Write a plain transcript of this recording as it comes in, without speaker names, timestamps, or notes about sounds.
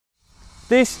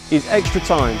This is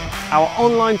XtraTime, our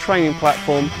online training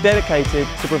platform dedicated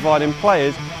to providing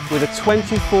players with a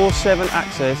 24/7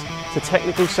 access to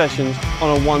technical sessions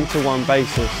on a one-to-one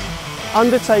basis.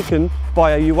 Undertaken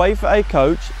by a UEFA A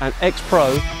coach and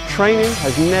ex-pro, training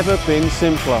has never been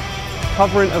simpler,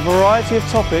 covering a variety of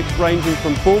topics ranging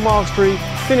from ball mastery,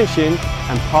 finishing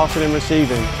and passing and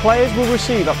receiving. Players will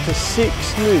receive up to 6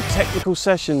 new technical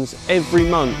sessions every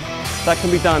month that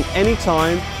can be done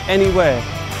anytime, anywhere.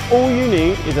 All you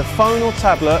need is a phone or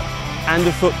tablet and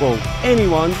a football.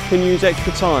 Anyone can use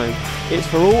XtraTime. It's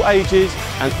for all ages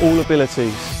and all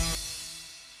abilities.